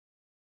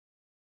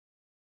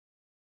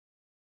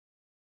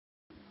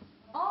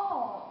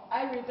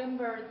I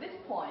remember this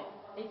poem.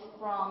 It's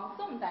from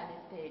Song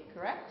Dynasty,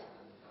 correct?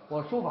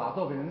 我书法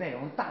作品的内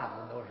容大部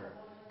分都是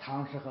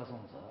唐诗和宋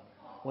词，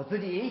我自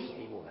己也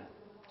写一部分。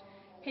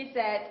He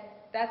said,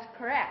 that's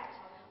correct.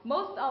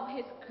 Most of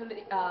his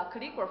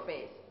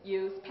calligraphies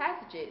use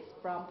passages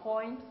from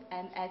poems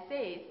and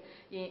essays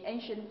in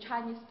ancient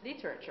Chinese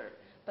literature,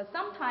 but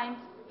sometimes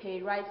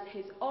he writes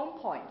his own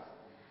poems.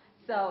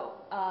 So,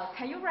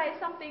 can you write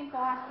something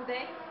for us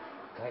today?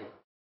 可以。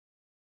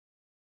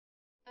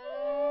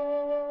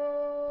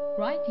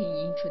 Writing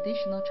in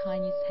traditional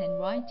Chinese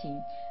handwriting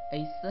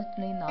is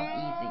certainly not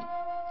easy,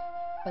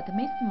 but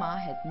Mr. Ma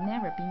has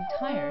never been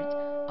tired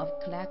of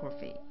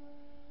calligraphy.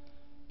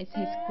 It's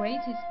his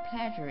greatest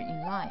pleasure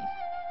in life.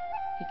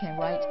 He can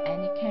write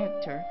any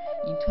character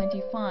in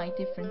 25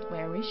 different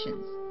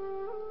variations.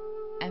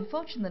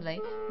 Unfortunately,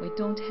 we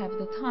don't have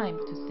the time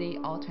to see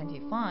all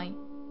 25,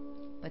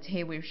 but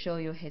he will show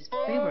you his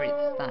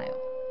favorite style.